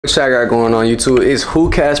What y'all got going on YouTube? It's Who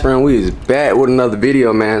Casper and we is back with another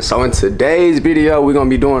video, man. So in today's video we're gonna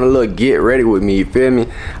be doing a little get ready with me, you feel me?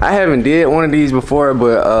 I haven't did one of these before,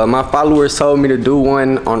 but my followers told me to do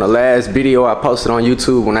one on the last video I posted on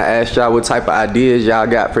YouTube when I asked y'all what type of ideas y'all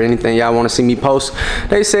got for anything y'all want to see me post.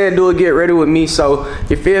 They said do a get ready with me, so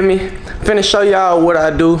you feel me? Finna show y'all what I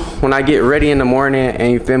do when I get ready in the morning,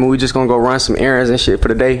 and you feel me, we just gonna go run some errands and shit for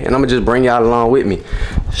the day, and I'm gonna just bring y'all along with me.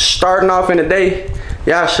 Starting off in the day,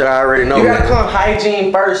 y'all should already know. You gotta come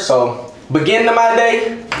hygiene first, so beginning of my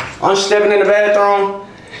day, I'm stepping in the bathroom.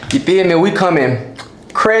 You feel me? We coming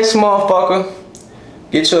crisp, motherfucker.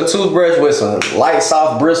 Get your toothbrush with some light,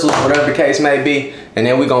 soft bristles, whatever the case may be, and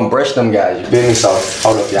then we gonna brush them guys. You feel me? So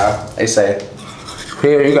hold up, y'all. They say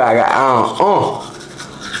here you gotta got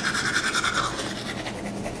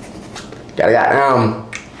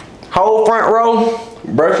whole front row,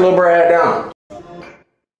 brush little Brad down.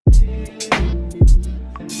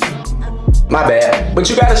 My bad. But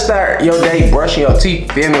you gotta start your day brushing your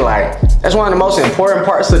teeth, feel me? Like, that's one of the most important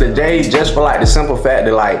parts of the day, just for like the simple fact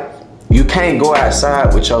that like, you can't go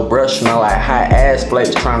outside with your brush smell like hot ass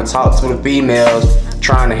plates, trying to talk to the females,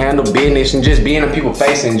 trying to handle business, and just being in people's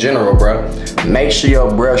face in general, bro. Make sure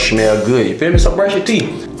your brush smell good, you feel me? So brush your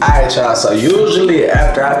teeth. Alright y'all, so usually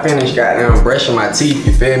after I finish goddamn brushing my teeth,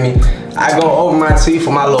 you feel me, I go over my teeth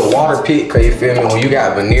with my little water pick, cause you feel me, when you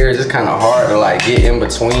got veneers, it's kind of hard to like get in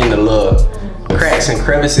between the little cracks and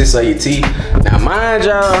crevices of your teeth. Now mind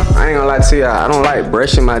y'all, I ain't gonna lie to y'all, I don't like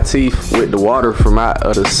brushing my teeth with the water from out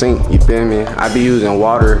of the sink, you feel me? I be using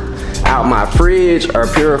water out my fridge or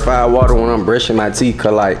purified water when I'm brushing my teeth,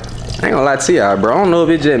 cause like, I ain't gonna lie to y'all, bro, I don't know if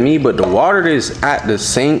it's just me, but the water that's at the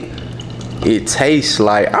sink, it tastes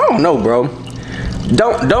like, I don't know, bro.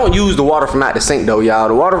 Don't use the water from out the sink though, y'all.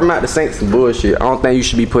 The water from out the sink's some bullshit. I don't think you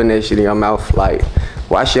should be putting that shit in your mouth. Like,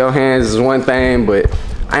 wash your hands is one thing, but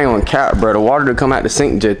I ain't gonna cap, bro. The water that come out the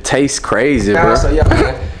sink just tastes crazy, bro. So yeah,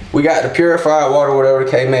 man, we got the purified water, whatever the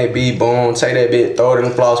case may be. Boom, take that bit, throw it in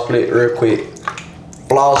the floss pick real quick.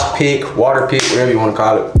 Floss pick, water pick, whatever you wanna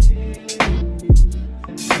call it.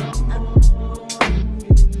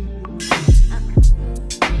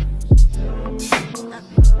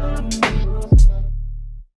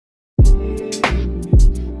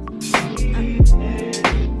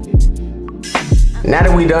 Now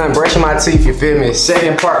that we done brushing my teeth, you feel me?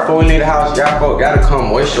 Second part before we leave the house, y'all folk gotta come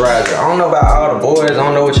moisturizer. I don't know about all the boys, I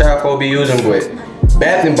don't know what y'all folk be using, but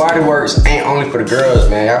Bath and Body Works ain't only for the girls,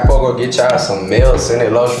 man. Y'all folk go get y'all some male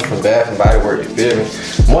scented lotion from Bath and Body Works, you feel me?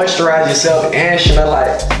 Moisturize yourself and smell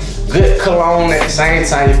like good cologne at the same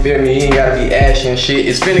time, you feel me? You ain't gotta be ashy and shit.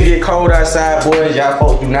 It's finna get cold outside, boys. Y'all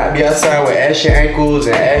folk do not be outside with ashy ankles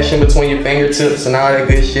and ash in between your fingertips and all that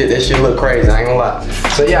good shit. That shit look crazy, I ain't gonna lie.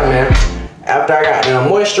 So yeah, man. After I got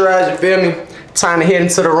them moisturized, you feel me? Time to head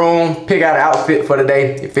into the room, pick out an outfit for the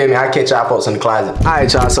day, you feel me? I'll catch y'all folks in the closet.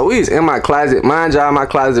 Alright y'all, so we is in my closet. Mind y'all, my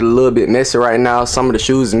closet a little bit messy right now. Some of the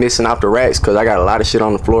shoes is missing off the racks because I got a lot of shit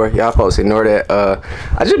on the floor. Y'all folks ignore that.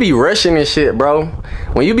 I just be rushing and shit, bro.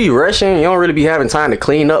 When you be rushing, you don't really be having time to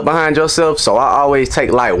clean up behind yourself, so I always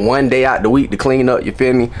take like one day out the week to clean up, you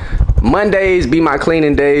feel me? Mondays be my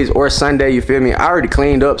cleaning days, or Sunday, you feel me? I already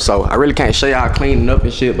cleaned up, so I really can't show y'all cleaning up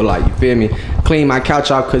and shit, but like, you feel me? Clean my couch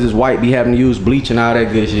off because it's white, be having to use bleach and all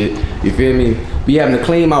that good shit, you feel me? Be having to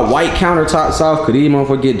clean my white countertops off because these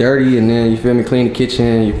motherfuckers get dirty, and then, you feel me, clean the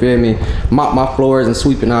kitchen, you feel me? Mop my floors and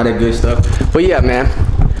sweep and all that good stuff. But yeah, man.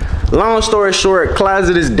 Long story short,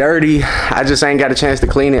 closet is dirty. I just ain't got a chance to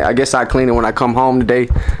clean it. I guess I clean it when I come home today.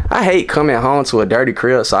 I hate coming home to a dirty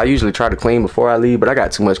crib, so I usually try to clean before I leave, but I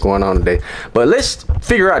got too much going on today. But let's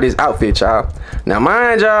figure out this outfit, y'all. Now,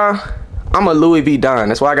 mind y'all, I'm a Louis V Don.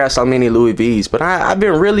 That's why I got so many Louis V's. But I've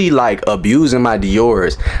been really like abusing my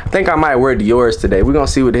Dior's. I think I might wear Dior's today. We're gonna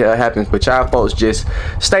see what the hell happens. But y'all folks just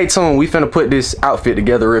stay tuned. We finna put this outfit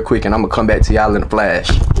together real quick, and I'm gonna come back to y'all in a flash.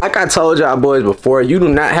 Like I told y'all boys before, you do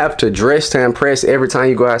not have to dress to impress every time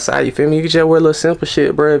you go outside, you feel me? You can just wear a little simple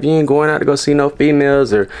shit, bro. If you ain't going out to go see no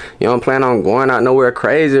females, or you don't plan on going out nowhere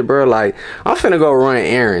crazy, bro, like, I'm finna go run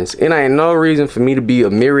errands. It ain't no reason for me to be a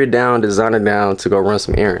mirror down, designer down to go run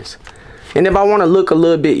some errands. And if I want to look a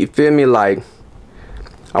little bit, you feel me, like,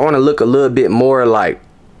 I want to look a little bit more like,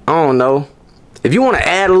 I don't know. If you want to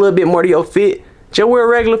add a little bit more to your fit, just wear a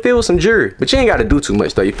regular fit with some jewelry. But you ain't got to do too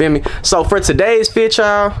much though, you feel me? So for today's fit,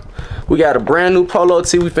 y'all, we got a brand new polo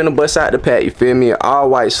tee we finna bust out the pack, you feel me? All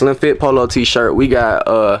white slim fit polo t-shirt. We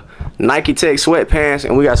got Nike Tech sweatpants,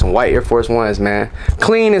 and we got some white Air Force Ones, man.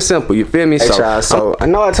 Clean and simple, you feel me? So I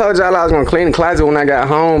know I told y'all I was gonna clean the closet when I got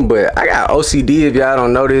home, but I got OCD if y'all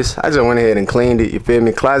don't know this. I just went ahead and cleaned it, you feel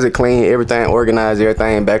me? Closet clean, everything organized,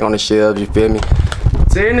 everything back on the shelves, you feel me?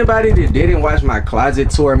 To anybody that didn't watch my closet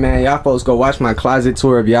tour, man, y'all folks go watch my closet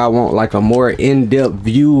tour if y'all want like a more in-depth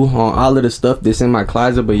view on all of the stuff that's in my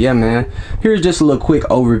closet. But yeah, man, here's just a little quick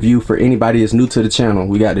overview for anybody that's new to the channel.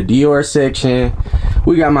 We got the Dior section,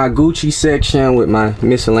 we got my Gucci section with my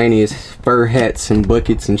miscellaneous fur hats and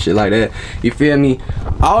buckets and shit like that. You feel me?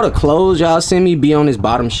 All the clothes y'all send me be on this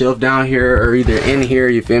bottom shelf down here or either in here.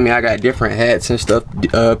 You feel me? I got different hats and stuff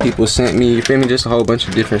people sent me. You feel me? Just a whole bunch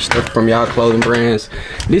of different stuff from y'all clothing brands.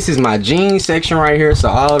 This is my jeans section right here. So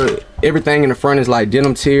everything in the front is like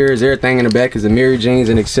denim tears, everything in the back is the Mary jeans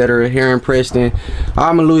and etc. Here in Preston,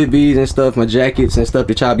 all my Louis V's and stuff, my jackets and stuff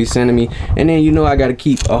that y'all be sending me. And then you know I gotta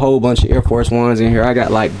keep a whole bunch of Air Force Ones in here. I got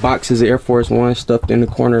like boxes of Air Force Ones stuffed in the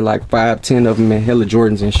corner, like 5-10 of them, and hella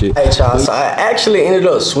Jordans and shit. Hey y'all, so I actually ended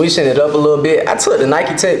up switching it up a little bit. I took the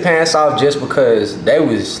Nike Tech pants off just because they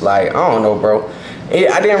was like, I don't know, bro.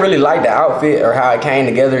 I didn't really like the outfit or how it came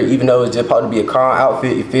together, even though it was just supposed to be a calm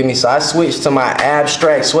outfit, you feel me? So I switched to my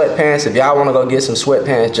abstract sweatpants. If y'all want to go get some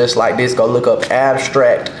sweatpants just like this, go look up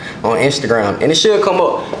abstract on Instagram and it should come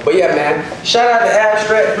up. But yeah, man, shout out to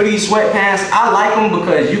Abstract for these sweatpants. I like them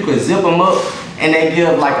because you could zip them up and they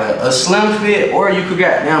give like a slim fit, or you could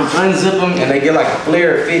goddamn unzip them and they give like a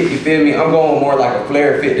flare fit, you feel me? I'm going more like a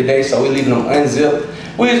flare fit today, so we're leaving them unzipped.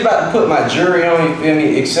 We was about to put my jewelry on, you feel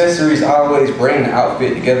me? Accessories always bring the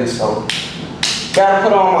outfit together, so gotta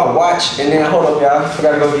put on my watch and then hold up, y'all. I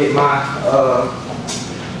gotta go get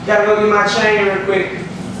my chain real quick.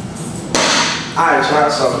 Alright, y'all,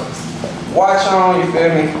 so watch on, you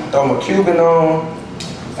feel me? Throw my Cuban on.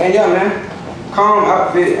 And yeah, man, calm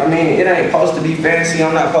outfit. I mean, it ain't supposed to be fancy.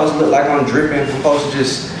 I'm not supposed to look like I'm dripping. I'm supposed to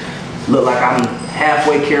just look like I'm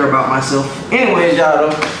halfway care about myself. Anyways, y'all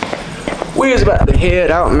though, we is about to head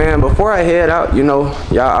out, man. Before I head out, you know,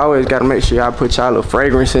 y'all always gotta make sure y'all put y'all little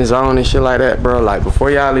fragrances on and shit like that, bro. Like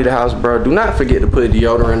before y'all leave the house, bro, do not forget to put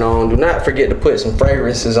deodorant on. Do not forget to put some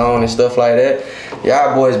fragrances on and stuff like that.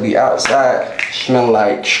 Y'all boys be outside smelling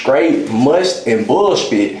like straight must and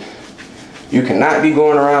bullshit. You cannot be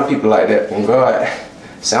going around people like that, from God.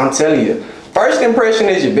 So I'm telling you, first impression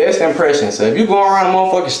is your best impression. So if you going around a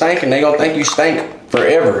motherfucker stinking, they gonna think you stink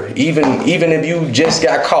forever, even if you just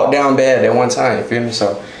got caught down bad at one time, you feel me?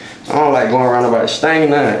 So I don't like going around about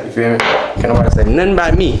stinking nothing, you feel me? Can't nobody say nothing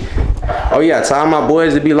about me. Oh yeah, to all my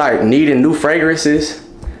boys that be like needing new fragrances,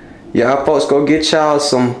 y'all folks go get y'all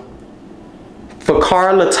some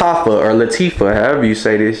Fakar Latifa or Latifa, however you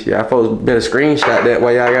say this. Y'all folks better screenshot that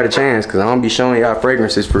while y'all got a chance, cause I don't be showing y'all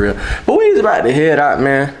fragrances for real. But we is about to head out,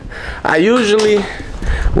 man. I usually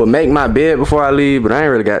will make my bed before I leave, but I ain't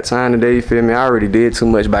really got time today, you feel me? I already did too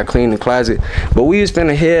much by cleaning the closet. But we was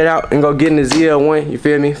finna head out and go get in the ZL1, you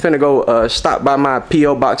feel me? Finna go stop by my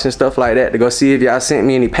P.O. box and stuff like that to go see if y'all sent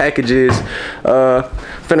me any packages.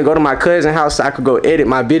 Finna go to my cousin's house so I could go edit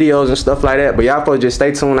my videos and stuff like that. But y'all folks just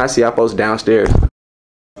stay tuned. I see y'all folks downstairs.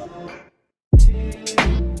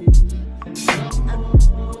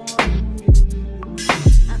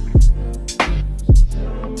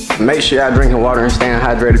 Make sure y'all drinking water and staying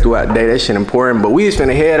hydrated throughout the day. That shit important. But we is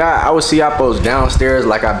finna head out. I will see y'all folks downstairs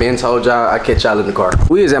like I been told y'all. I catch y'all in the car.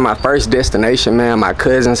 We is at my first destination, man, my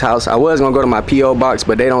cousin's house. I was gonna go to my P.O. box,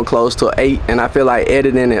 but they don't close till 8, and I feel like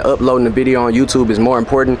editing and uploading the video on YouTube is more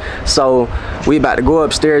important. So we about to go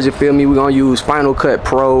upstairs, you feel me? We gonna use Final Cut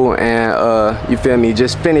Pro and you feel me,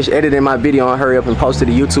 just finish editing my video and hurry up and post it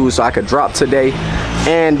to YouTube so I could drop today.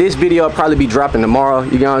 And this video will probably be dropping tomorrow,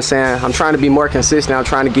 you know what I'm saying? I'm trying to be more consistent. I'm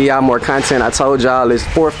trying to give y'all more content. I told y'all it's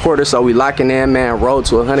 4th quarter, so we locking in, man. Road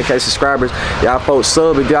to 100K subscribers. Y'all folks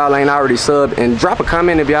sub if y'all ain't already subbed, and drop a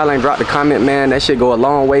comment if y'all ain't dropped a comment, man. That shit go a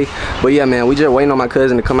long way. But yeah, man, we just waiting on my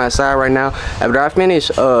cousin to come outside right now. After I finish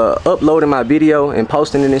uploading my video and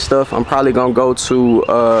posting it and stuff, I'm probably gonna go to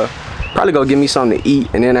probably go get me something to eat,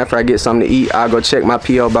 and then after I get something to eat, I'll go check my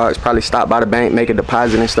P.O. box, probably stop by the bank, make a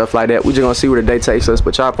deposit and stuff like that. We just gonna see where the day takes us,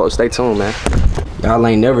 but y'all folks stay tuned, man. Y'all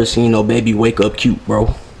ain't never seen no baby wake up cute,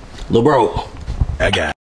 bro. Lil' bro.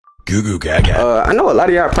 Gaga. Goo goo gaga. I know a lot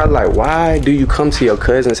of y'all probably like, why do you come to your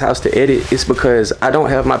cousin's house to edit? It's because I don't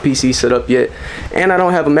have my PC set up yet, and I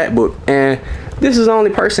don't have a MacBook, and this is the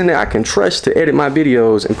only person that I can trust to edit my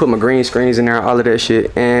videos and put my green screens in there, all of that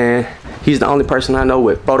shit. And he's the only person I know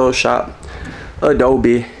with Photoshop,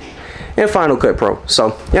 Adobe, and Final Cut Pro.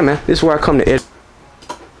 So yeah, man, this is where I come to edit.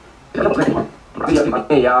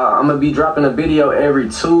 Y'all, I'm gonna be dropping a video every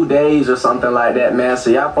 2 days or something like that, man. So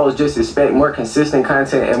y'all folks just expect more consistent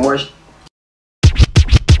content and more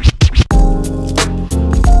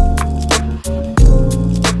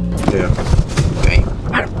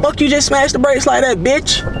How the fuck you just smashed the brakes like that,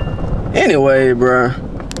 bitch? Anyway, bro,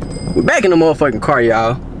 we're back in the motherfucking car,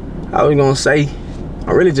 y'all. I was gonna say,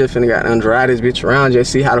 I really just finna got drive this bitch around,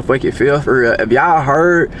 just see how the fuck it feel for real. If y'all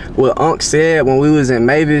heard what Unc said when we was in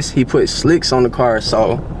Mavis, he put slicks on the car,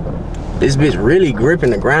 so this bitch really gripping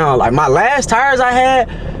the ground. Like my last tires I had,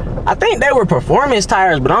 I think they were performance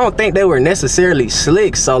tires, but I don't think they were necessarily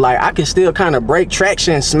slick. So like I can still kind of break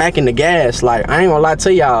traction smacking the gas. Like I ain't gonna lie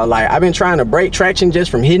to y'all, like I've been trying to break traction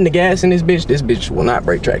just from hitting the gas in this bitch. This bitch will not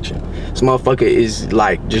break traction. This motherfucker is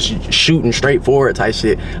like just shooting straight forward type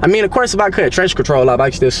shit. I mean, of course, if I cut traction control off,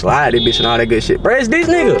 I can still slide this bitch and all that good shit. Bro, it's this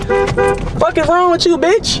nigga. Fuck is wrong with you,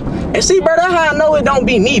 bitch? And see, bro, that's how I know it don't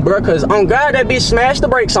be me, bro. Cause on God, that bitch smashed the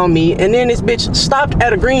brakes on me, and then this bitch stopped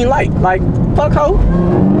at a green light. Like, fuck ho.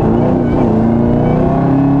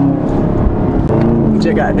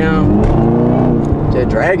 Just got down, just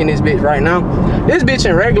dragging this bitch right now. This bitch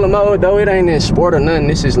in regular mode though, it ain't in sport or nothing.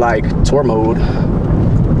 This is like tour mode.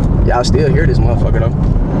 Y'all still hear this motherfucker though.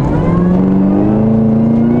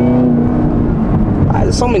 Why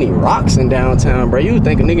there's so many rocks in downtown, bro? You would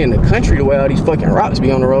think a nigga in the country the way all these fucking rocks be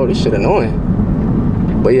on the road. This shit annoying.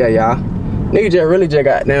 But yeah, y'all, nigga just really just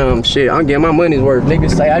got down. Shit, I'm getting my money's worth.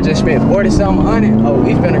 Niggas say I just spent 40-something on it. Oh,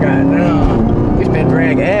 we finna got down. We finna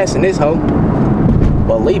drag ass in this hoe.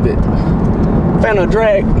 Believe it. Finna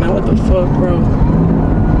drag. Man, what the fuck, bro?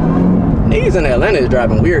 Niggas in Atlanta is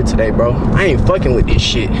driving weird today, bro. I ain't fucking with this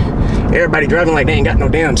shit. Everybody driving like they ain't got no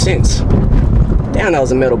damn sense. Damn, that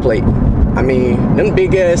was a metal plate. I mean, them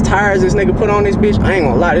big ass tires this nigga put on this bitch, I ain't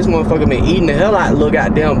gonna lie, this motherfucker been eating the hell out of little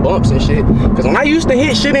goddamn bumps and shit. Cause when I used to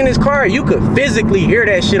hit shit in this car, you could physically hear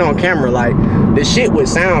that shit on camera. Like, the shit would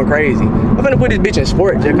sound crazy. I'm gonna put this bitch in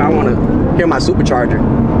sport, Jack. I wanna hear my supercharger.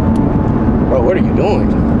 Bro, what are you doing?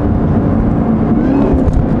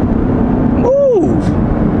 Move!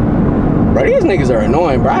 Bro, these niggas are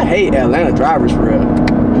annoying, bro. I hate Atlanta drivers for real.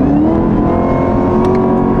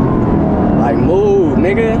 Like, move,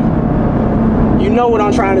 nigga. You know what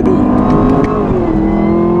I'm trying to do.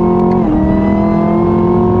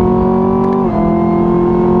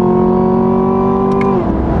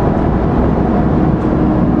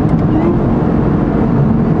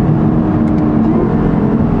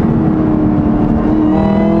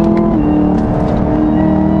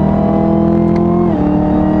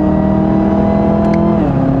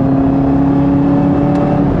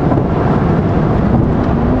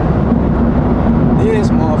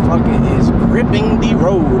 The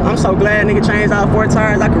road. I'm so glad nigga changed out 4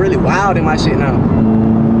 tires. I can really wild in my shit now.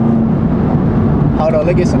 Hold on,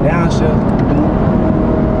 let's get some downshift.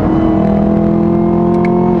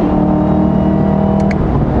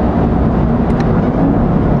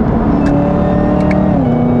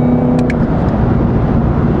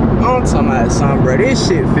 I'm talking about something, bro. This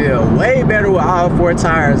shit feel way better with all 4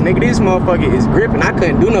 tires. Nigga, this motherfucker is gripping. I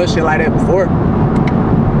couldn't do no shit like that before.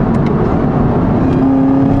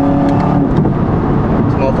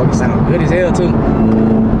 Motherfucker sound good as hell too.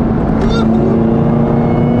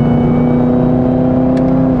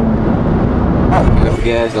 Enough for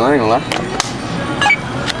gas though, I ain't gonna lie.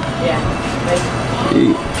 Yeah.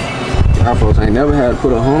 Y'all folks ain't never had to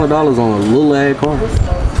put $100 on a little ass car.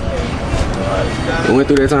 We went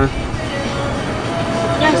through that time?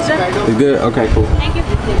 Yes, sir. It's good? Okay, cool. Thank you.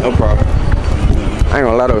 No problem. I ain't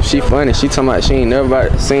gonna lie though, she funny. She talking about she ain't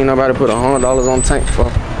never seen nobody put $100 on the tank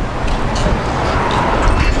before.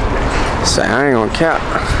 Say, I ain't gonna cap.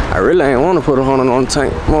 I really ain't wanna put 100 on the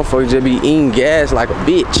tank. Motherfucker just be eating gas like a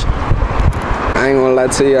bitch. I ain't gonna lie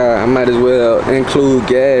to y'all, I might as well include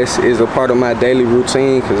gas as a part of my daily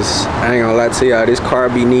routine, cause I ain't gonna lie to y'all, this car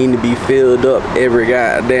be needing to be filled up every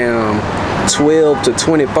goddamn 12 to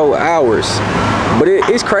 24 hours. But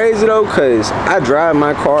it's crazy though, cause I drive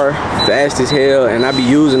my car fast as hell and I be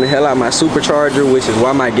using the hell out of my supercharger, which is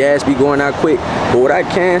why my gas be going out quick. But what I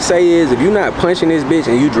can say is, if you're not punching this bitch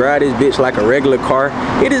and you drive this bitch like a regular car,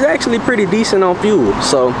 it is actually pretty decent on fuel.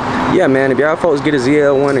 So yeah, man, if y'all folks get a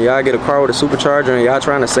ZL1 or y'all get a car with a supercharger and y'all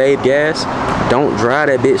trying to save gas, don't drive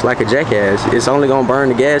that bitch like a jackass. It's only gonna burn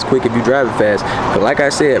the gas quick if you drive it fast. But like I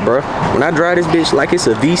said, bro, when I drive this bitch like it's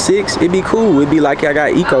a V6, it be cool. It be like I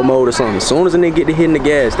got eco mode or something. As soon as a nigga get to hitting the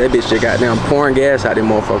gas, that bitch just got down pouring gas out that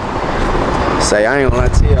motherfucker. Say, I ain't gonna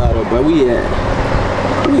lie to y'all though, but we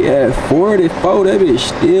at 44, that bitch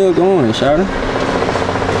still going, shawty.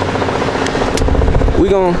 We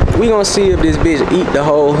gonna see if this bitch eat the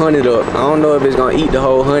whole 100 up. I don't know if it's gonna eat the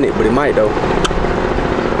whole 100, but it might though.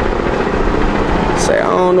 Say, I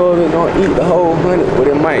don't know if it's gonna eat the whole 100, but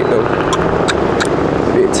it might though.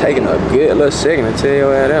 It's taking a good little second to tell you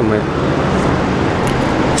all that, man.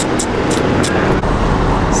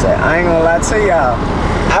 Say, I ain't gonna lie to y'all,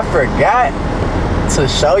 I forgot to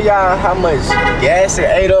show y'all how much gas it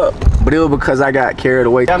ate up, but it was because I got carried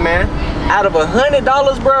away. Yeah, man, Out of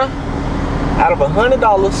 $100, bro. Out of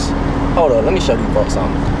 $100. Hold on, let me show you folks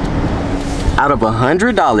something. Out of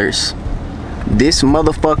 $100, this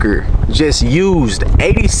motherfucker just used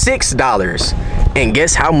 $86. And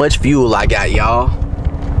guess how much fuel I got, y'all?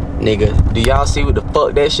 Nigga, do y'all see what the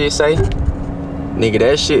fuck that shit say? Nigga,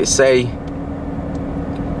 that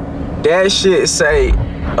shit say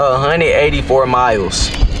 184 miles.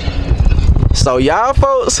 So y'all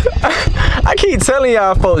folks, I keep telling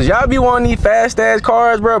y'all folks, y'all be wanting these fast ass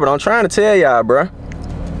cars, bro, but I'm trying to tell y'all, bro.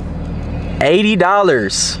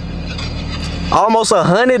 $80. Almost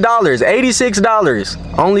 $100,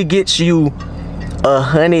 $86 only gets you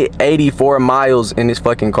 184 miles in this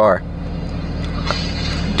fucking car.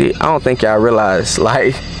 I don't think y'all realize,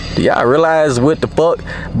 like, do y'all realize what the fuck?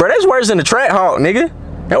 Bro, that's worse than the Track Hawk, nigga.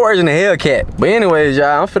 That worse than the Hellcat. But anyways,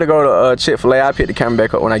 y'all, I'm finna go to Chick-fil-A. I'll pick the camera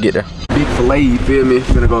back up when I get there. Big filet, you feel me?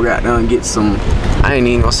 Finna go out there and get some, I ain't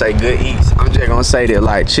even gonna say good eats. I'm just gonna say that,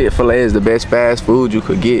 like, Chick-fil-A is the best fast food you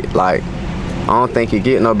could get. Like, I don't think you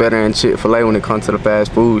get no better than Chick-fil-A when it comes to the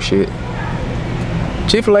fast food shit.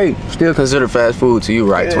 Chick-fil-A still considered fast food to you,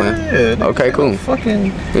 right, twin? Yeah. Okay, cool.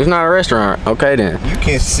 It's not a restaurant. Okay, then. You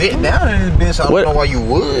can sit down in this bitch. I don't know why you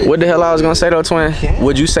would. What the hell I was gonna say though, twin?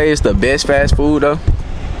 Would you say it's the best fast food though?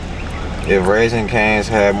 If Raising Cane's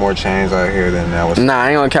had more chains out here, then that was. Nah,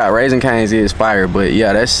 I ain't gonna count. Raising Cane's is fire, but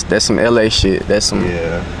yeah, that's some LA shit. That's some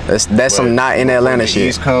that's some not in Atlanta shit.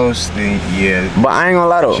 East Coast, then yeah. But I ain't gonna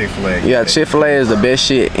lie though. Chick-fil-A. Yeah, Chick-fil-A is the best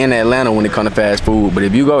shit in Atlanta when it comes to fast food. But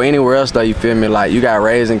if you go anywhere else though, you feel me? Like you got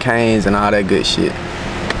Raising Cane's and all that good shit.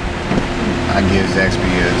 I give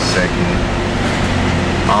Zaxby a second.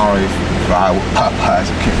 I don't really vibe with Popeyes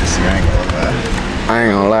or KFC. I ain't gonna lie. I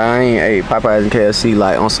ain't gonna lie, I ain't ate Popeyes and KFC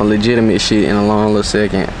like on some legitimate shit in a long little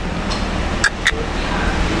second.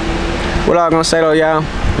 What I gonna say though, y'all?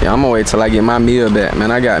 Yeah, I'm gonna wait till I get my meal back, man.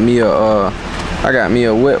 I got me a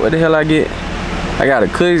what the hell I get? I got a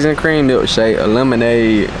cookies and cream milkshake, a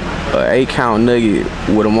lemonade, a 8-count nugget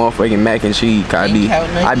with a motherfucking mac and cheese.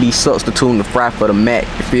 I be substituting the fry for the mac,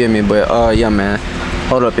 you feel me? But yeah, man.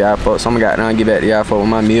 Hold up, y'all folks. I'm gonna get back to y'all folks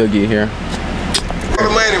when my meal get here. The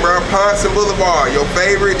money, bro. Ponson Boulevard, your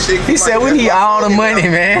favorite Chick-fil-A. He said we need all the money,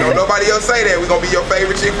 man. Don't nobody else say that. We gonna be your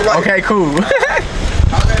favorite Chick-fil-A. Okay, cool.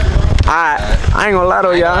 I ain't gonna lie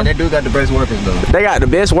though, y'all. They do got the best workers though. They got the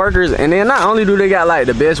best workers, and then not only do they got like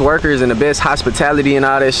the best workers and the best hospitality and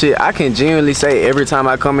all that shit, I can genuinely say every time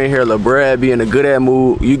I come in here, lil' bruh be in a good ass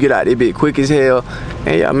mood. You get out this bit quick as hell.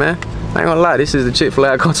 And yeah, man, I ain't gonna lie, this is the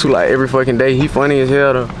Chick-fil-A I go to like every fucking day. He funny as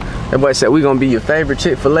hell though. That boy said we gonna be your favorite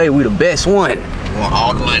Chick-fil-A. We the best one. We want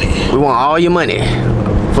all the money. We want all your money.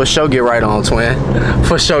 For sure, get right on, twin.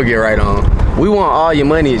 For sure, get right on. We want all your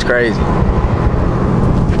money is crazy.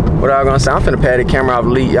 What y'all gonna say? I'm finna pad the camera off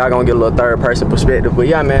elite. Y'all gonna get a little third person perspective. But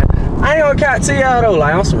yeah, man, I ain't gonna count to y'all though.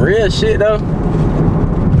 Like on some real shit though.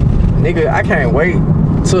 Nigga, I can't wait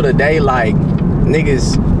till the day like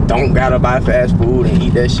niggas don't gotta buy fast food and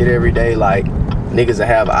eat that shit every day. Like niggas that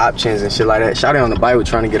have options and shit like that. Shawty on the bike was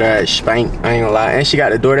trying to get her ass spanked. I ain't gonna lie. And she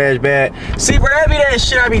got the DoorDash bag. See, bro, that be that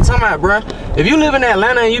shit I be talking about, bro. If you live in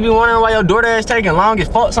Atlanta and you be wondering why your DoorDash taking long as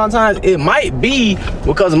fuck sometimes, it might be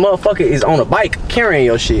because a motherfucker is on a bike carrying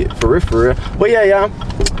your shit. For real, for real. But yeah, y'all,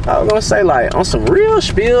 I was gonna say, like, on some real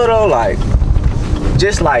spiel though, like,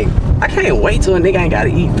 just like, I can't wait till a nigga ain't gotta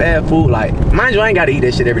eat fast food. Like, mind you, I ain't gotta eat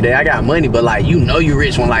that shit every day. I got money, but like, you know you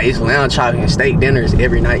rich when like it's lounge chopping and steak dinners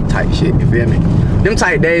every night type shit, you feel me? Them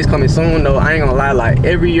type days coming soon though. I ain't gonna lie, like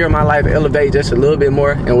every year my life elevate just a little bit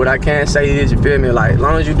more. And what I can say is, you feel me, like as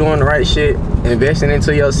long as you doing the right shit, investing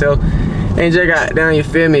into yourself, and just got down, you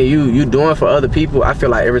feel me, you doing for other people, I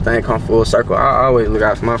feel like everything come full circle. I always look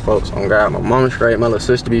out for my folks. On God, my mom straight, my little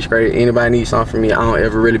sister be straight. Anybody needs something from me, I don't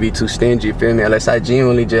ever really be too stingy, you feel me, unless I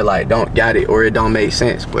genuinely just like don't got it or it don't make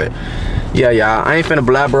sense. But yeah, y'all, I ain't finna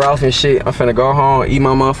blabber off and shit. I'm finna go home, eat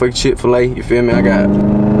my motherfucking Chick-fil-A, you feel me? I got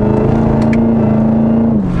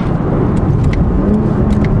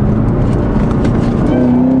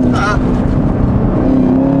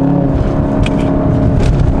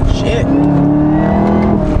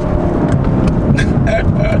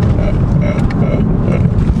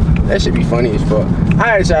that should be funny as fuck.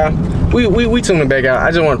 Alright, y'all. We tuning back out. I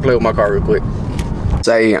just want to play with my car real quick.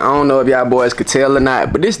 Say, I don't know if y'all boys could tell or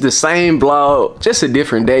not, but this is the same vlog, just a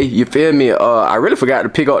different day. You feel me? I really forgot to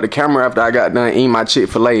pick up the camera after I got done eating my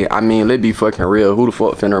Chick-fil-A. I mean, let's be fucking real. Who the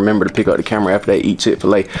fuck finna remember to pick up the camera after they eat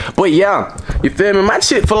Chick-fil-A? But yeah, you feel me? My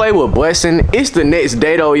Chick-fil-A was busting. It's the next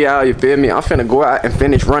day though, y'all. You feel me? I'm finna go out and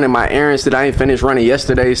finish running my errands that I ain't finished running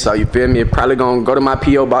yesterday. So you feel me? Probably gonna go to my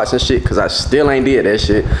P.O. box and shit, cause I still ain't did that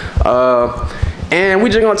shit. And we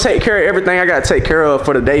just gonna take care of everything I gotta take care of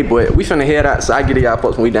for the day, but we finna head out, so I get to y'all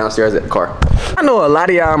folks when we downstairs at the car. I know a lot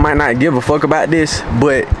of y'all might not give a fuck about this,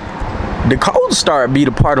 but the cold start be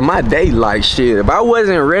the part of my day. Like shit, if I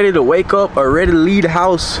wasn't ready to wake up or ready to leave the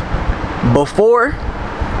house before,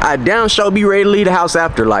 I damn sure be ready to leave the house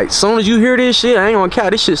after. Like, soon as you hear this shit, I ain't gonna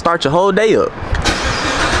count, this shit starts your whole day up.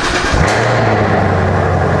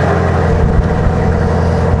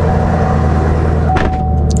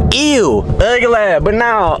 Ew, ugly lad. But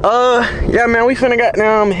now, yeah, man, we finna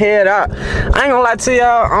goddamn head out. I ain't gonna lie to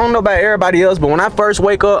y'all, I don't know about everybody else, but when I first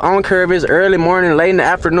wake up, I don't care if it's early morning, late in the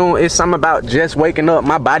afternoon, it's something about just waking up.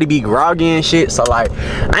 My body be groggy and shit, so like,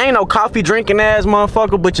 I ain't no coffee drinking ass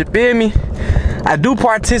motherfucker, but you feel me? I do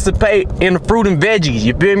participate in the fruit and veggies,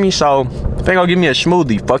 you feel me? So, if they gonna give me a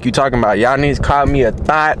smoothie, fuck you talking about. Y'all need to call me a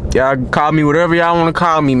thought, y'all can call me whatever y'all wanna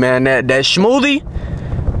call me, man. That smoothie,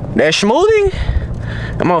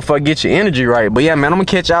 that motherfucker get your energy right. But yeah, man, I'm gonna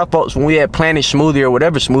catch y'all folks when we at Planet Smoothie or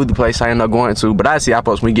whatever smoothie place I end up going to. But I see y'all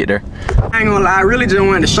folks when we get there. I ain't gonna lie, I really just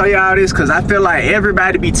wanted to show y'all this because I feel like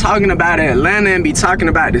everybody be talking about Atlanta and be talking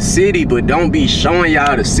about the city, but don't be showing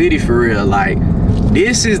y'all the city for real. Like,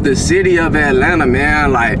 this is the city of Atlanta,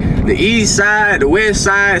 man. Like, the east side, the west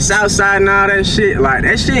side, south side, and all that shit. Like,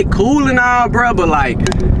 that shit cool and all, bro, but like,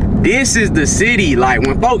 this is the city. Like,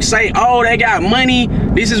 when folks say, oh, they got money,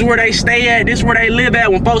 this is where they stay at, this is where they live at.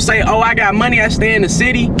 When folks say, oh, I got money, I stay in the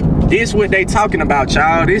city, this what they talking about,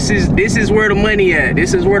 y'all. This is where the money at.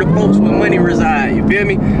 This is where the folks with money reside, you feel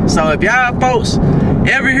me? So if y'all folks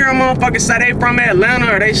ever hear a motherfucker say they from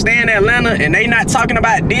Atlanta or they stay in Atlanta and they not talking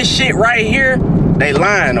about this shit right here, they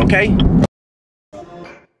lying, okay?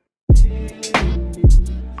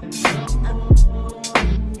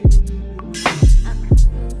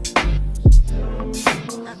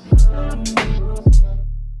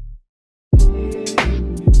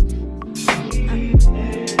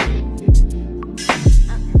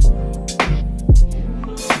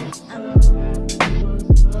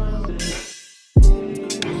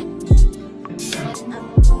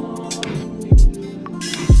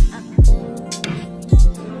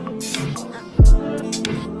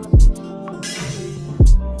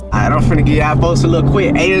 I'm finna give y'all folks a little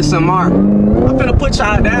quick ASMR. I'm finna put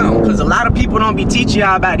y'all down because a lot of people don't be teaching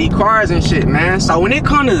y'all about these cars and shit, man. So when it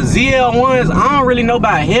comes to ZL1s, I don't really know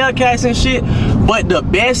about Hellcats and shit, but the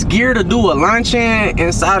best gear to do a launch in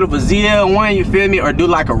inside of a ZL1, you feel me, or do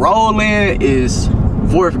like a roll in is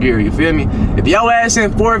 4th gear, you feel me? If your ass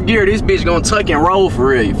in 4th gear, this bitch gonna tuck and roll for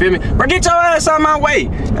real, you feel me? Bro, get your ass out my way.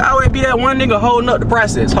 I always be that one nigga holding up the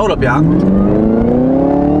process. Hold up, y'all.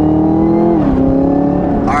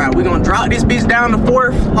 Alright, we gonna drop this bitch down to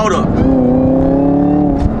 4th. Hold up.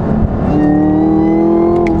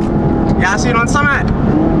 Y'all see what I'm talking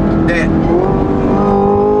about? That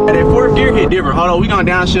 4th gear hit different. Hold on, we gonna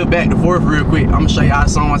downshift back to 4th real quick. I'm gonna show y'all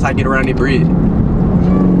something once I get around the bridge.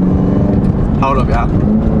 Hold up, y'all.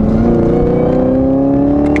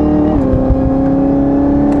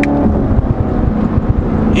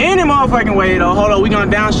 Any motherfucking way though. Hold on, we gonna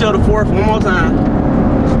downshift to 4th one more time.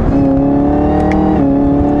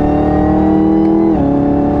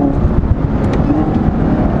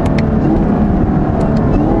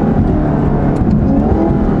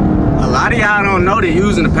 Y'all don't know that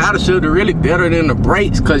using the paddle shifter really better than the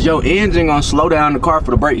brakes because your engine gonna slow down the car for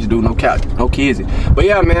the brakes, dude. No cap, no kidding. But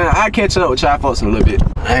yeah, man, I'll catch up with y'all folks in a little bit.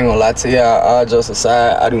 I ain't gonna lie to y'all, all jokes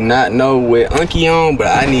aside, I do not know what Unky on, but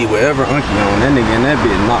I need whatever Unky on. That nigga in that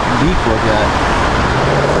bitch knocked deep for that.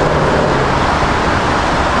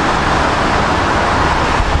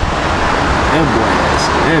 That boy,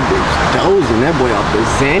 that bitch dozing. That boy off the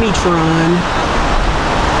Zanitron.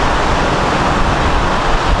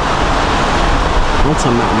 I'm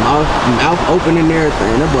talking about mouth open and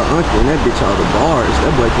everything. That boy Uncle and that bitch all the bars.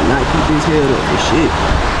 That boy cannot keep his head up for shit.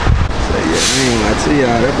 So yeah, I tell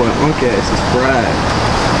y'all, that boy Uncle ass is fried.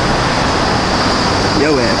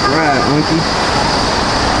 Yo ass fried, Unky.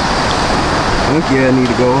 Unky ass need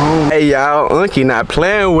to go home. Hey y'all, Unky not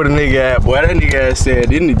playing with a nigga ass, boy. That nigga ass said,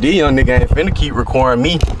 this young nigga ain't finna keep recording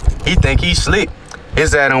me. He think he slick.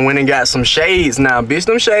 His ass done went and got some shades now. Bitch,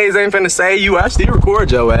 them shades ain't finna save you. I still record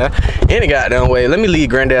your ass. Any goddamn way. Let me leave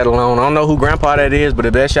granddad alone. I don't know who grandpa that is, but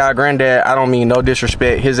if that's y'all granddad, I don't mean no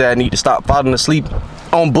disrespect. His ass need to stop falling asleep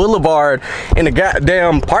on Boulevard in the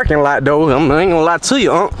goddamn parking lot though. I ain't gonna lie to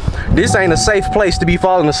you, this ain't a safe place to be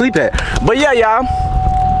falling asleep at. But yeah, y'all,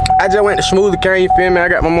 I just went to Smoothie King, you feel me? I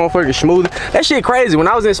got my motherfucking smoothie. That shit crazy. When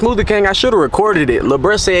I was in Smoothie King, I should have recorded it. Lil'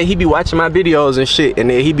 bruh said he be watching my videos and shit, and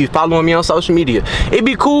then he be following me on social media. It'd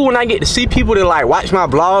be cool when I get to see people that like watch my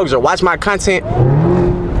vlogs or watch my content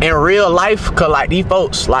in real life, cause like these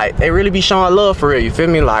folks, like they really be showing love for real, you feel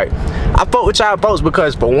me? Like I fuck with y'all folks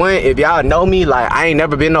because for one, if y'all know me, like I ain't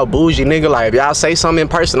never been no bougie nigga. Like if y'all say something in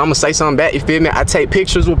person, I'ma say something back, you feel me? I take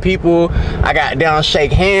pictures with people, I got down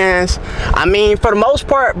shake hands. I mean, for the most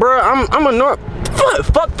part, bro, I'm a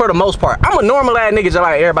fuck for the most part. I'm a normal ass nigga just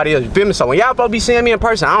like everybody else, you feel me? So when y'all folks be seeing me in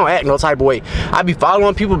person, I don't act no type of way. I be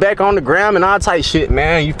following people back on the gram and all type shit,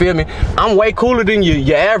 man, you feel me? I'm way cooler than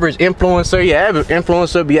your average influencer. Your average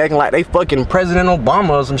influencer be acting like they fucking President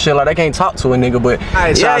Obama or some shit, like they can't talk to a nigga. But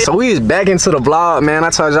alright, yeah, so we is back into the vlog, man. I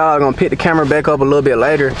told y'all I was gonna pick the camera back up a little bit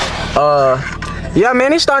later. Yeah,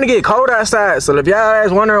 man, it's starting to get cold outside. So if y'all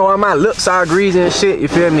ass wondering why my lips are greasy and shit, you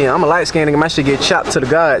feel me? I'm a light skinned nigga, my shit get chopped to the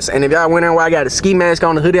gods. And if y'all wondering why I got a ski mask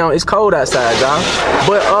on, the hoodie on, it's cold outside, y'all.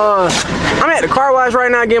 But I'm at the car wash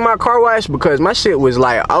right now getting my car washed because my shit was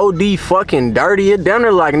like OD fucking dirty. It down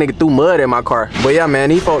there like a nigga threw mud in my car. But yeah, man,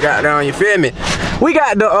 these folk got down, you feel me? We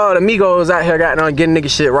got the Migos out here got down getting nigga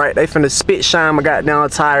shit right. They finna spit shine my goddamn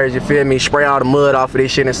tires, you feel me? Spray all the mud off of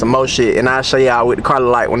this shit and some more shit. And I'll show y'all what the car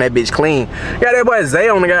look like when that bitch clean. Got that boy Zay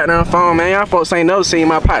on the goddamn phone, man. Y'all folks ain't never seen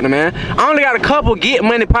my partner, man. I only got a couple get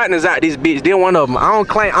money partners out this bitch. Then one of them. I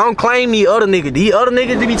don't claim these other niggas. These other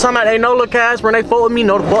niggas they be talking about they know Lil Casper and they fuck with me.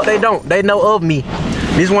 No the fuck they don't. They know of me.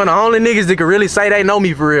 These one of the only niggas that can really say they know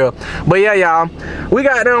me for real. But yeah, y'all, we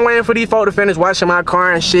got done waiting for these folks to finish washing my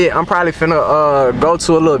car and shit. I'm probably finna go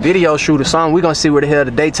to a little video shoot or something. We gonna see where the hell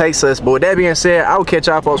the day takes us. But with that being said, I will catch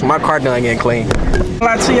y'all folks when my car done getting clean.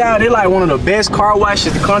 I tell y'all, they like one of the best car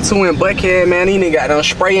washes to come to in Buckhead, man. These niggas got done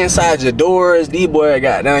spray inside your doors. These boys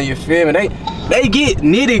got done, you feel me? They get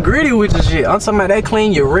nitty gritty with the shit. I'm talking about they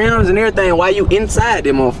clean your rims and everything while you inside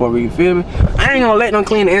them motherfucker, you feel me? I ain't gonna let them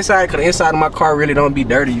clean the inside cause the inside of my car really don't be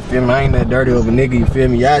dirty, you feel me? I ain't that dirty of a nigga, you feel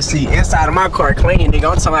me? Y'all see inside of my car clean, nigga.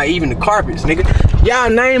 I'm talking about even the carpets, nigga. Y'all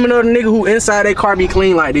name another nigga who inside their car be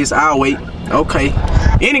clean like this, I'll wait. Okay.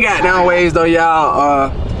 Any goddamn ways though,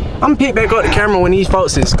 y'all, I'm pick back up the camera when these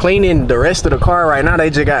folks is cleaning the rest of the car right now.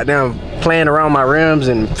 They just got down playing around my rims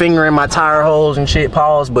and fingering my tire holes and shit,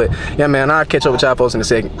 pause. But yeah, man, I'll catch up with y'all folks in a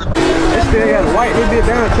second. They still got to wipe this bit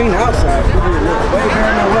down and clean the outside. My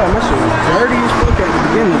shit was dirty as fuck at the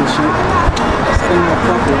beginning of the shit. Still not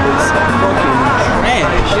fucking with fucking trash.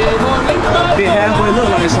 Bit halfway look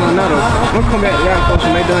like it's on another. We'll come back to y'all folks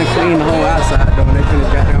when they done clean the whole outside though. When they finish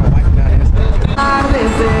goddamn wiping down the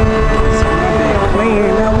inside. Clean,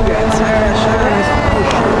 now we got tire shines.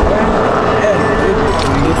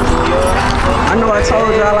 I know I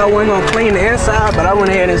told y'all I wasn't gonna clean the inside, but I went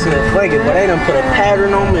ahead and said fuck it. But they done put a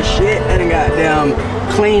pattern on my shit. They done got down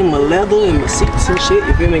clean my leather and my seats and shit.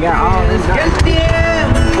 You feel me? Got all this.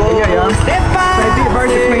 Yeah, y'all. Say big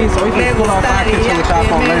birthday clean, so we can pull off our kitchen with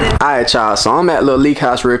y'all on later. Alright, y'all. So I'm at Lil Leak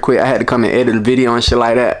House real quick. I had to come and edit the video and shit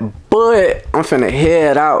like that. But I'm finna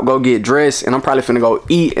head out, go get dressed, and I'm probably finna go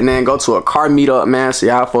eat and then go to a car meetup, man. So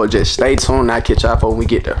y'all folks just stay tuned. I'll catch y'all folks when we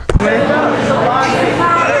get there.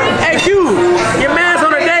 Hey Q, your man's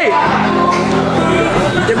on a date.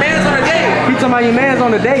 Your man's on a date. You talking about your man's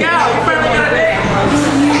on a date? Yeah, you finally got a date.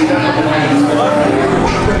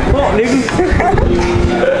 Fuck, nigga.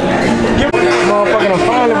 Motherfucking, I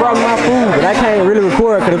finally brought me my food, but I can't really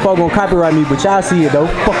record because the fuck gonna copyright me. But y'all see it though.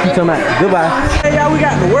 Fuck you talking about. Goodbye. Hey y'all, we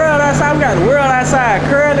got the world outside. We got the world outside.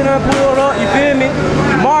 Curly done pulled up. You feel me?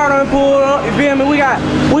 Mar done pulled up. You feel me? We got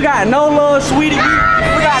no little sweetie wheat.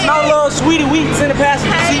 We got no little sweetie wheats in the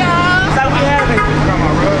passenger seat. So we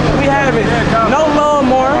having no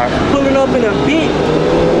lawnmower pulling up in a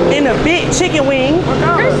big chicken wing.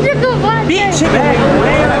 Big chicken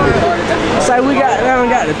wing. So we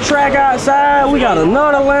got the track outside. We got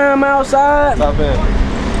another lamb outside. Stop it.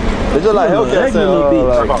 It's just like Hellcat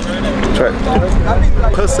track.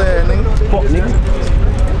 Pussy ass nigga. Fuck nigga.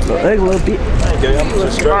 Look, little bit.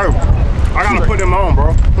 I gotta put them on,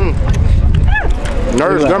 bro.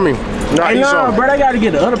 Nerds gummy. Nah, bro, I gotta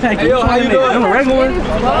get the other package. Hey, yo, how you doing? I'm a regular one.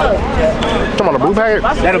 Come on, the blue packet?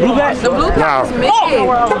 That a blue pack? The blue pack is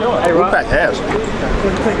Hey, blue pack ass.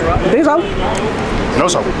 You think so? No,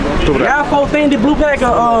 so. Y'all folks think the blue pack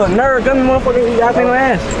nerd gummy motherfucker, y'all think no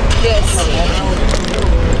ass? Yes.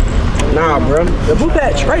 Nah, bro. The blue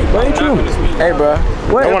pack straight, bro. Ain't true. Hey, bro.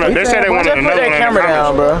 They said they wanted another one. Put that camera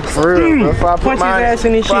down, bro. For real, bro. Punch his ass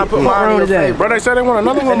in this shit. Put mine on his ass. Bro, they said they want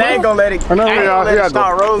another one. And they ain't gonna let it. Y'all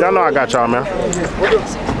know I got y'all, man.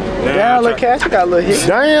 Damn, look, Casper got a little hickey.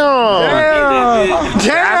 Damn.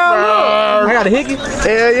 I got a hickey?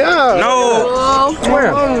 Hell yeah. No.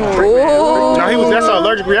 Where? No, that's an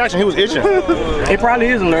allergic reaction. He was itching. It probably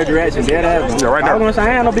is an allergic reaction. Dead ass. Yeah, right there. I was gonna say,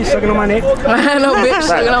 I ain't no bitch sucking on my neck. I ain't no bitch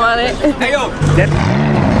sucking on my neck. Hey, yo.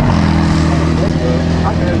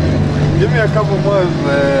 Give me a couple months,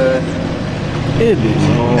 man. It is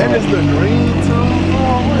hard. And it's the green too.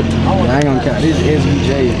 I ain't gonna count. This SVJ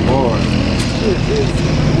is hard.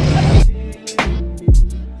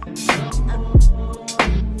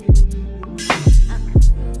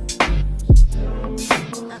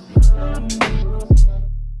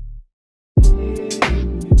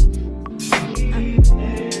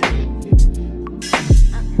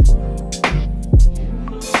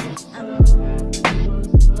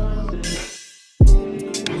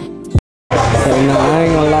 Nah, I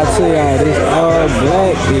ain't gonna lie to y'all, this all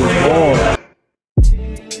black is hard.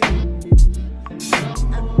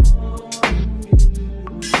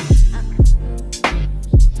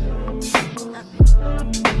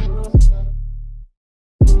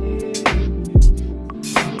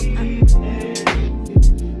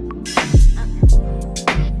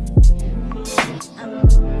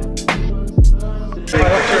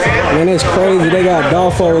 Man, it's crazy. They got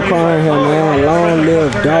Dolph over crying here, man. Long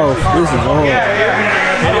live Dolph. This is hard.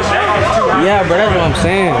 Yeah, bro, that's what I'm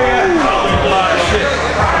saying.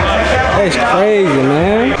 That's crazy,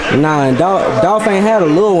 man. Nah, and Dolph ain't had a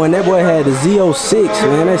little one. That boy had the Z06,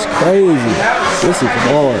 man. That's crazy. This is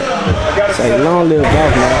hard. Say, long live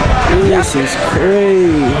Dolph, man. This is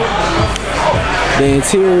crazy. The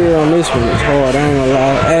interior on this one is hard. I ain't gonna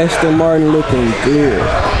lie. Aston Martin looking good.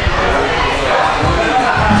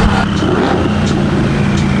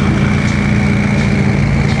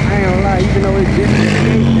 Even though it's different,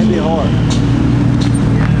 that be hard.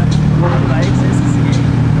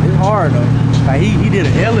 It's hard though. Like he did a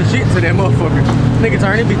hell of shit to that motherfucker. Nigga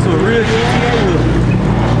turned it into a real GTA look.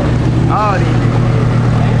 Oh,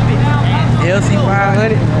 LC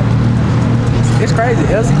 500. It's crazy.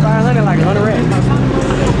 LC 500 like 100 racks.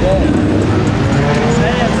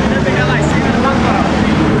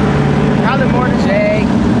 Probably more than Jag.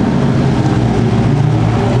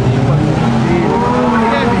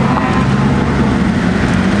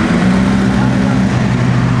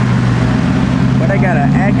 They got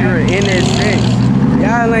an Acura NSX.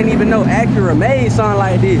 Y'all ain't even know Acura made something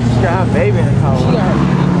like this. She got her baby in the car. She got her.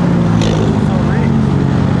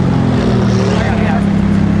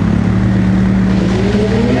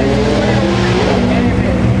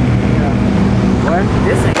 What?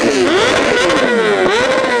 This ain't.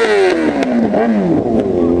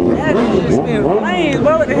 That just spin flames,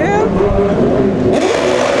 bro. What the hell?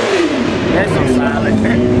 That's so silent.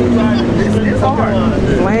 It's hard.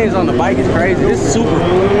 Flames on the bike is crazy. This is super.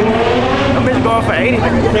 I'm bitch going for 80.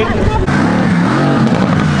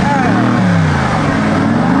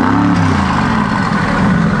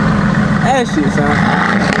 That shit, son.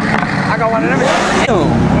 I got one of them. Oh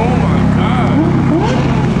my god.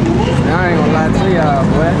 Now I ain't gonna lie to y'all,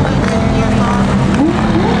 boy.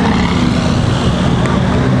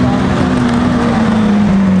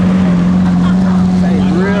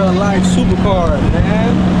 Real life supercar,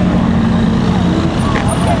 man.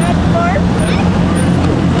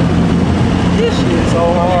 This shit is so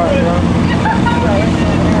hard, bro.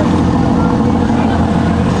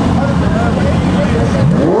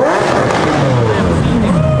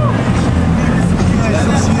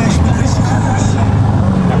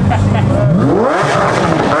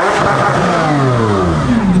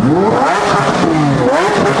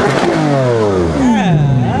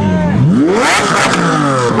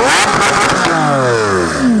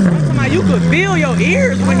 You could feel your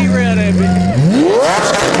ears when he read that bitch.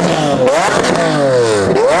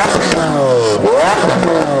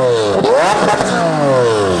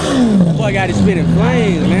 Boy got it spitting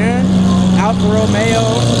flames, man. Alfa Romeo.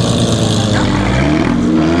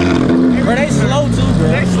 Bro, they slow too, bro.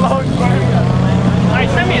 They slow. Alright,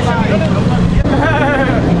 send me a sign.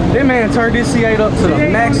 That man turned this C8 up to the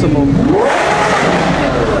maximum.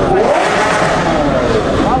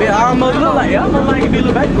 It almost look like it could be a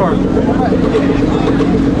little back car.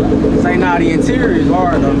 Say nah, the interior is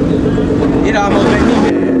hard though. It almost made me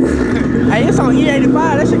mad. Hey, it's on E85,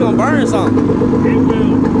 that shit gonna burn something.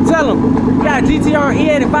 Tell them, you got GTR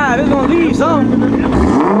E85, it's gonna leave something.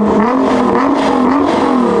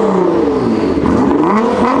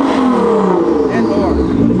 That's hard.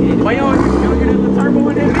 Why you don't hear the turbo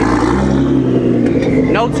in that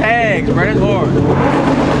bitch? No tags, bro, that's hard.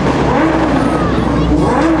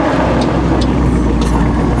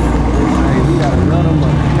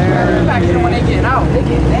 When they get out, they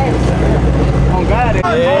get nasty. Oh God!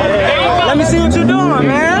 Yeah. Let me see what you're doing,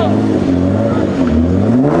 man.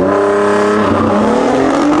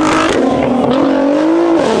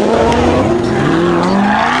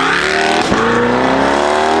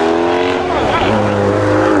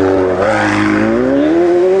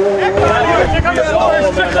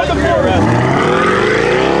 Check out the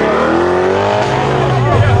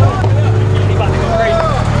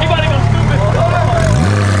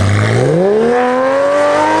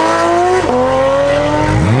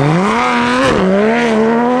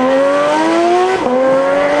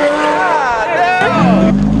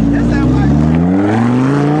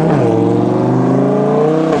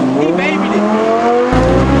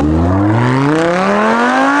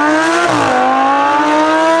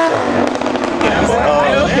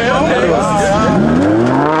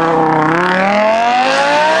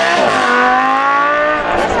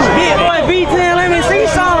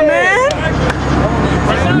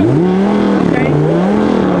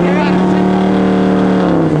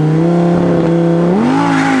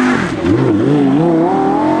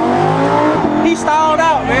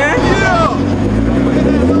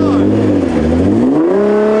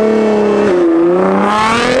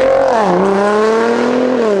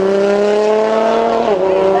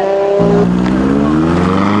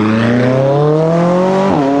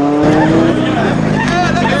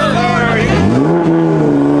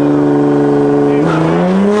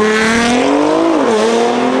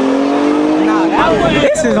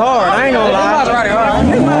This is hard, I ain't gonna lie.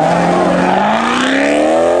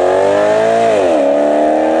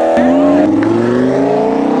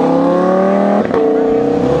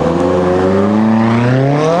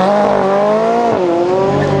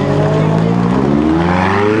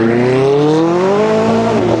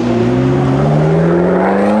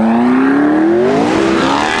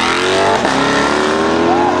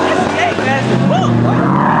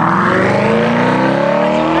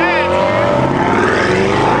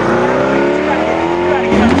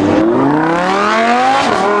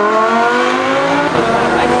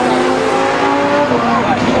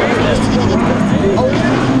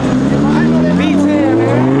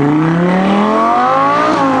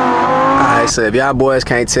 So if y'all boys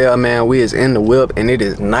can't tell, man, we is in the whip and it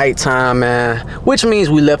is nighttime, man, which means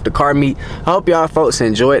we left the car meet. I hope y'all folks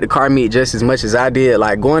enjoyed the car meet just as much as I did.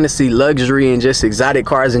 Like, going to see luxury and just exotic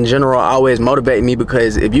cars in general always motivate me,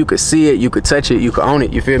 because if you could see it, you could touch it, you could own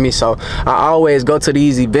it, you feel me? So I always go to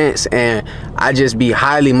these events and I just be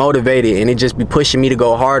highly motivated, and it just be pushing me to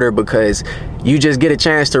go harder, because you just get a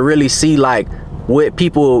chance to really see like what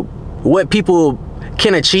people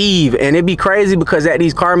can achieve. And it'd be crazy because at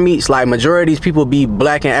these car meets, like, majority of these people be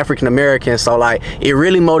black and African American, so like it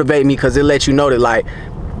really motivate me, because it lets you know that like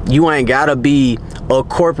you ain't gotta be a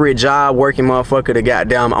corporate job working motherfucker to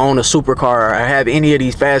goddamn own a supercar or have any of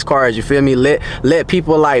these fast cars, you feel me? Let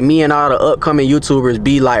people like me and all the upcoming YouTubers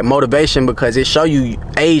be like motivation, because it show you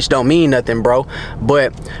age don't mean nothing, bro.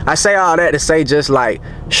 But I say all that to say, just like,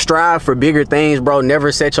 strive for bigger things, bro.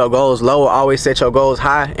 Never set your goals low, always set your goals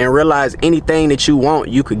high, and realize anything that you want,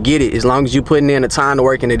 you could get it as long as you putting in the time, to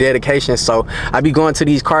work, and the dedication. So I be going to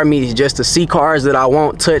these car meets just to see cars that I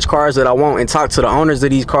want, touch cars that I want, and talk to the owners of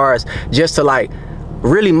these cars, just to like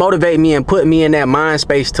really motivate me and put me in that mind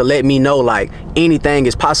space to let me know like anything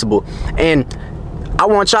is possible. And I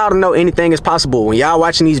want y'all to know anything is possible. When y'all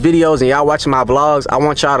watching these videos and y'all watching my vlogs, I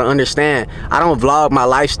want y'all to understand, I don't vlog my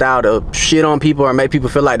lifestyle to shit on people or make people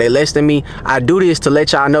feel like they less than me. I do this to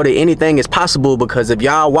let y'all know that anything is possible, because if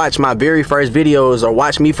y'all watch my very first videos or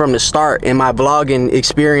watch me from the start in my vlogging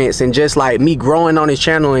experience and just like me growing on this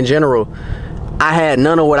channel in general, I had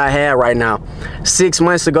none of what I had right now. 6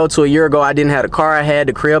 months ago to a year ago, I didn't have the car I had,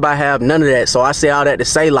 the crib I have, none of that. So I say all that to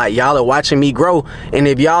say, like, y'all are watching me grow. And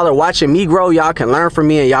if y'all are watching me grow, y'all can learn from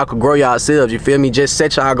me and y'all can grow yourselves, you feel me? Just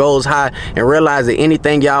set y'all goals high and realize that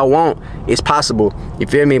anything y'all want is possible, you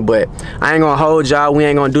feel me? But I ain't gonna hold y'all. We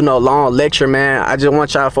ain't gonna do no long lecture, man. I just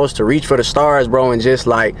want y'all folks to reach for the stars, bro, and just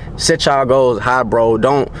like set y'all goals high, bro.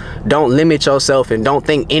 Don't limit yourself, and don't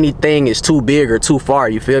think anything is too big or too far,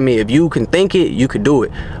 you feel me? If you can think it, you could do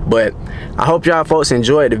it. But I hope y'all folks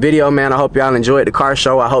enjoyed the video, man. I hope y'all enjoyed the car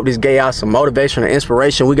show. I hope this gave y'all some motivation and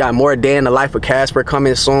inspiration. We got more Day in the Life of Casper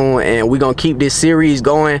coming soon, and we gonna keep this series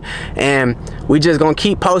going, and we just gonna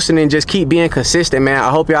keep posting and just keep being consistent, man. I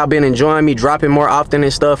hope y'all been enjoying me dropping more often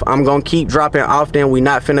and stuff. I'm gonna keep dropping often. We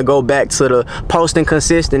not finna go back to the posting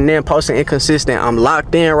consistent then posting inconsistent. I'm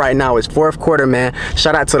locked in right now. It's 4th quarter, man.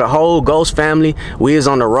 Shout out to the whole Ghost family. We is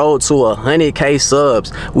on the road to 100K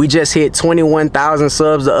subs. We just hit 21,000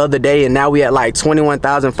 subs the other day, and now we at like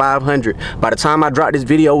 21,500. By the time I drop this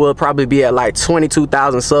video, we'll probably be at like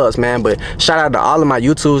 22,000 subs, man. But shout out to all of my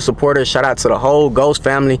YouTube supporters. Shout out to the whole Ghost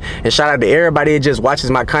family, and shout out to everybody that just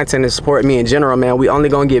watches my content and support me in general, man. We only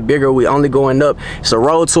gonna get bigger. We only going up. It's a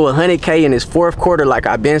road to 100K in this 4th quarter. Like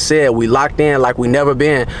I've been said, we locked in like we never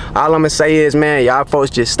been. All I'm gonna say is, man, y'all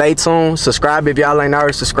folks just stay tuned. Subscribe if y'all ain't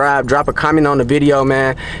already subscribed. Drop a comment on the video,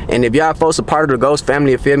 man. And if y'all folks are part of the Ghost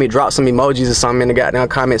family, you feel me, drop some emojis or something in the goddamn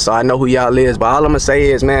comments so I know who y'all is. But all I'm gonna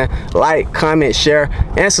say is, man, like, comment, share,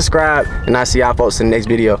 and subscribe, and I'll see y'all folks in the next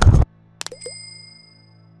video.